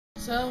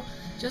So,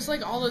 just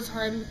like all the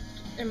time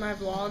in my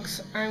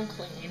vlogs, I'm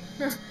cleaning.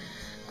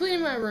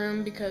 Cleaning my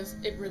room because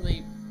it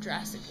really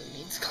drastically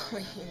needs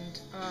cleaned.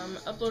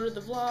 Uploaded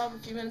the vlog a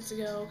few minutes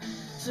ago,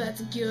 so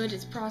that's good.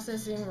 It's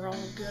processing. We're all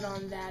good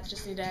on that.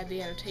 Just need to add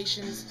the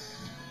annotations.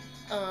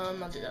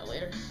 I'll do that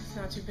later. It's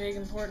not too big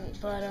important,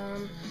 but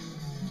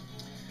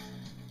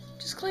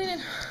just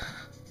cleaning.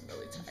 I'm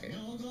really tired.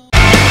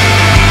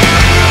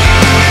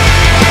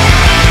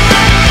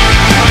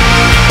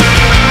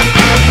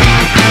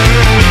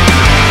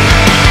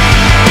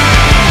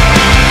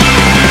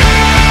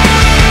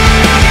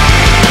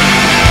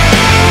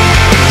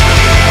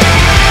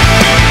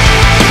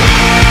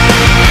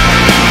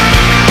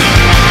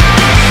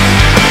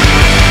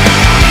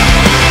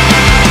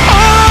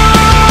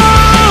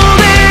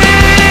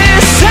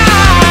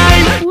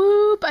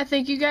 I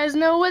think you guys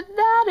know what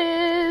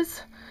that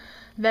is.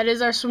 That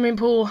is our swimming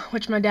pool,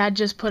 which my dad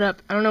just put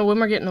up. I don't know when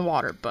we're getting the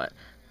water, but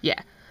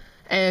yeah.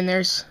 And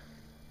there's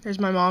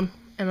my mom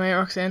and my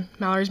Roxanne,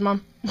 Mallory's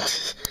mom.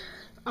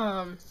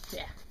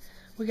 Yeah.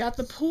 We got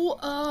the pool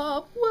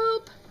up.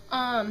 Whoop.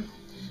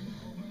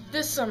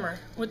 This summer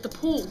with the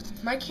pool,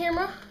 my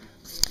camera,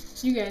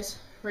 you guys,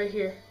 right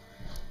here,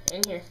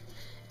 in here.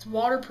 It's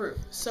waterproof.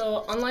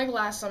 So unlike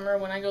last summer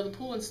when I go to the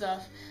pool and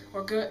stuff,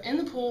 or go in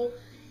the pool,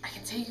 I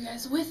can take you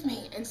guys with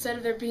me instead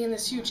of there being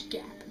this huge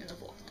gap in the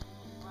vlog.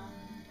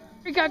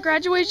 We got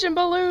graduation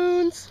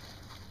balloons!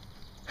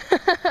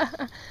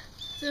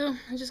 So,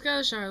 I just got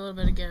a shower a little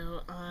bit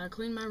ago.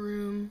 Cleaned my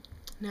room.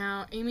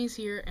 Now, Amy's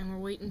here and we're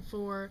waiting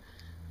for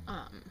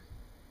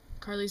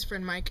Carly's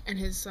friend Mike and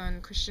his son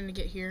Christian to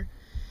get here.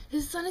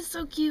 His son is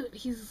so cute.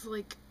 He's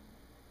like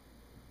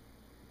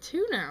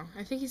 2 now.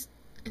 I think he's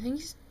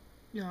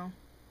no.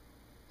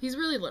 He's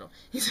really little.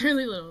 He's a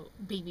really little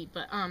baby,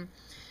 but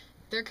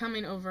they're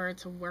coming over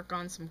to work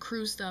on some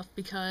crew stuff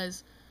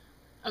because,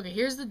 okay,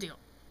 here's the deal.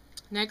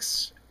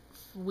 Next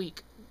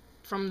week,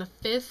 from the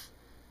 5th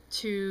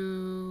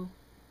to,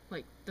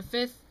 like, the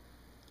 5th,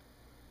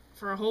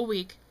 for a whole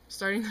week,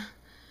 starting the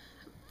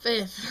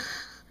 5th,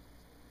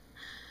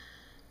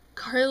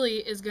 Carly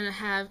is going to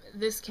have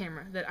this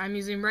camera that I'm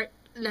using right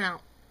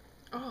now.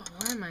 Oh,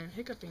 why am I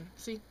hiccuping?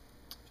 See?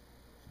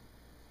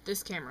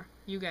 This camera,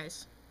 you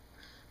guys.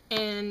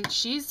 And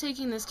she's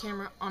taking this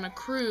camera on a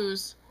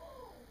cruise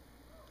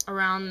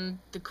around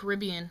the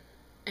Caribbean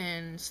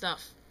and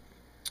stuff.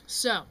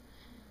 So,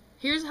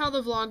 here's how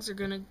the vlogs are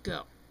gonna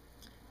go.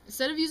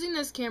 Instead of using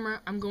this camera,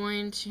 I'm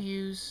going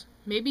to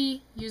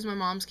maybe use my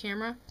mom's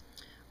camera,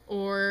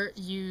 or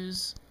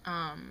use,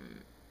 yeah,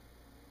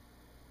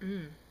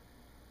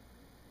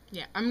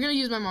 I'm gonna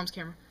use my mom's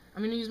camera.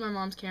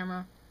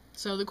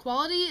 So the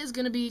quality is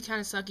gonna be kind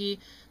of sucky.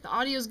 The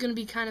audio is gonna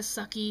be kind of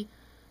sucky.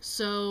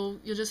 So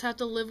you'll just have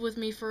to live with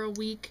me for a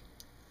week.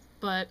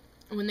 But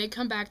when they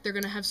come back, they're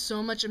gonna have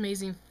so much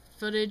amazing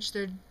footage.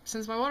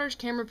 Since my water's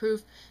camera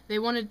proof, they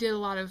wanted to do a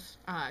lot of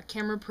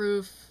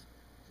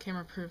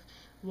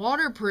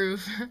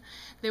waterproof.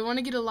 They want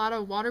to get a lot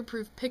of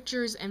waterproof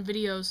pictures and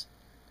videos.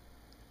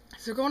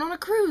 So they're going on a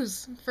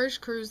cruise.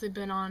 First cruise they've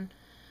been on.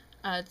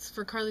 It's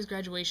for Carly's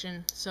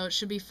graduation, so it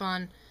should be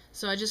fun.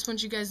 So I just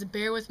want you guys to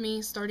bear with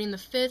me. Starting the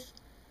 5th,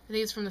 I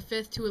think it's from the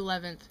 5th to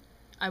 11th.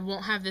 I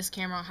won't have this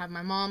camera. I'll have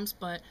my mom's,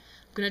 but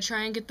I'm gonna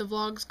try and get the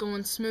vlogs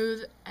going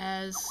smooth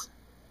as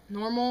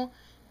normal,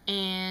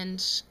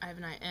 and I have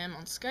an IM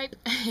on Skype,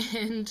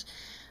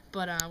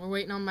 but we're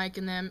waiting on Mike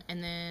and them,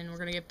 and then we're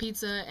gonna get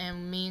pizza,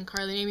 and me and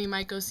Carly and Amy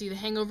might go see The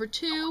Hangover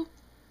 2,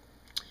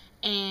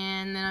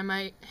 and then I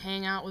might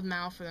hang out with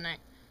Mal for the night.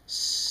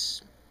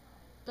 So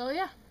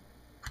yeah.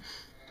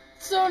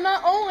 So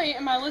not only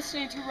am I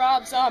listening to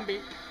Rob Zombie,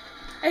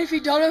 and if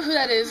you don't know who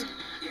that is,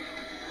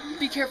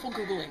 be careful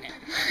Googling it.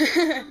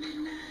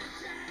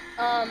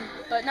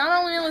 But not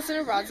only am I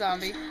listening to Rob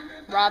Zombie,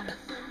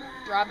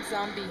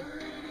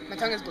 my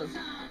tongue is blue.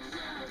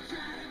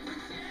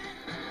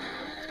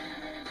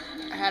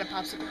 I had a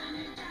popsicle.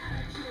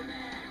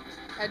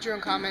 Had your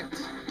own comment.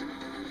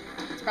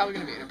 It's probably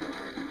gonna be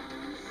inappropriate.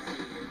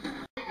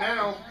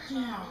 Now.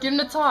 Get him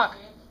to talk.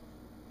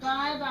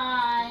 Bye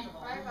bye.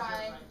 Bye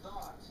bye.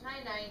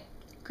 Night night.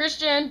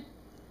 Christian.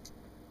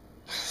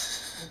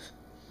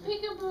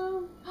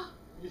 Peekaboo.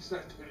 He's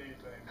not doing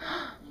anything.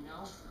 You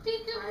know?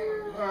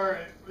 Peekaboo.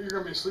 Alright, you're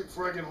gonna be asleep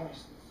before I get home.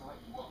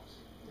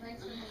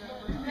 Thanks for coming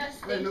over.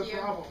 Yes, Hey, thank no you.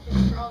 problem.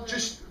 For all the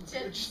Just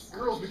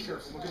girls, be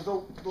careful because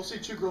they'll see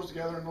 2 girls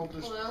together and they'll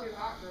just. Hello? Two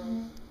hot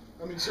girls.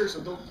 I mean,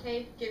 seriously,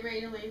 Hey, get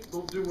ready to leave.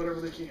 they'll do whatever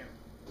they can.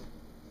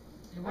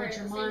 You Alright, want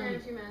your I'll see you here in money? a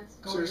few minutes.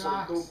 Go Seriously,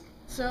 relax. they'll.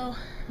 So,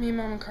 me,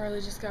 Mom, and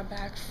Carly just got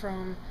back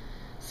from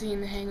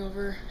seeing The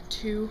Hangover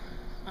 2.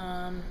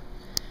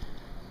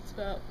 It's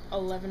about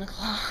 11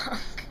 o'clock.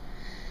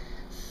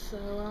 So,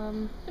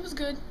 it was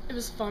good. It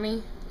was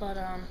funny, but,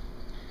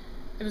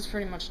 it was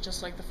pretty much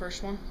just like the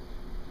first one.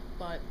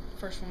 But, the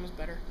first one was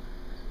better.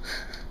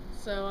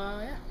 So,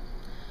 yeah.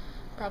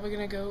 Probably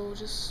gonna go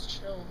just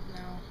chill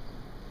now.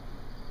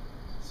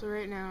 So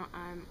right now,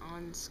 I'm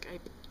on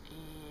Skype,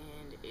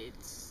 and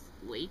it's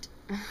late.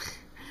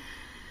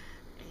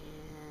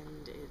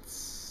 And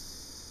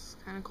it's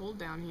kind of cold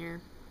down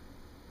here.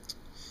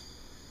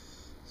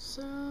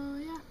 So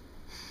yeah,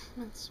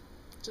 that's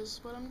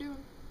just what I'm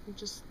doing. I'm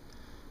just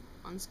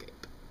on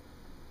Skype.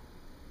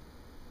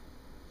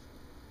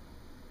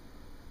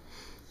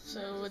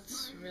 So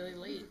it's really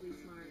late.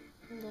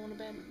 I'm going to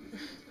bed.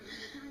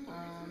 I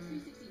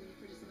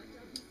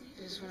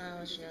just want to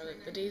let you know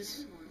that the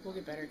days will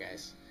get better,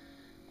 guys.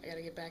 I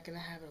gotta get back in the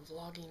habit of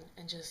vlogging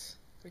and just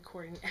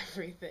recording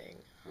everything.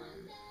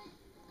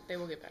 They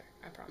will get better,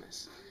 I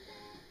promise.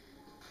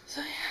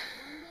 So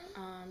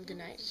yeah, good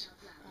night.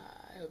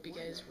 I hope you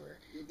guys were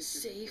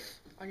safe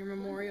on your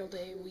Memorial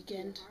Day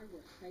weekend.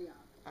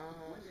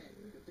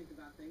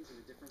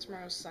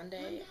 Tomorrow's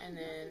Sunday, and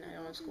then I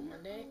don't have school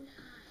Monday.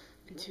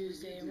 And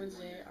Tuesday and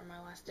Wednesday are my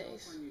last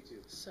days.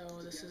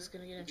 So this is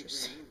gonna get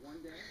interesting.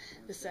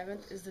 The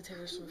 7th is the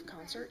Taylor Swift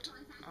concert.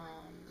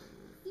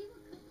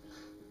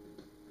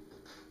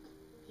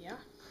 Yeah.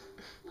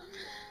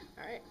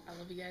 Alright, I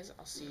love you guys.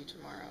 I'll see you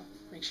tomorrow.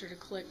 Make sure to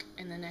click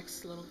in the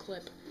next little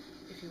clip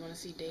if you want to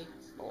see day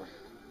 4.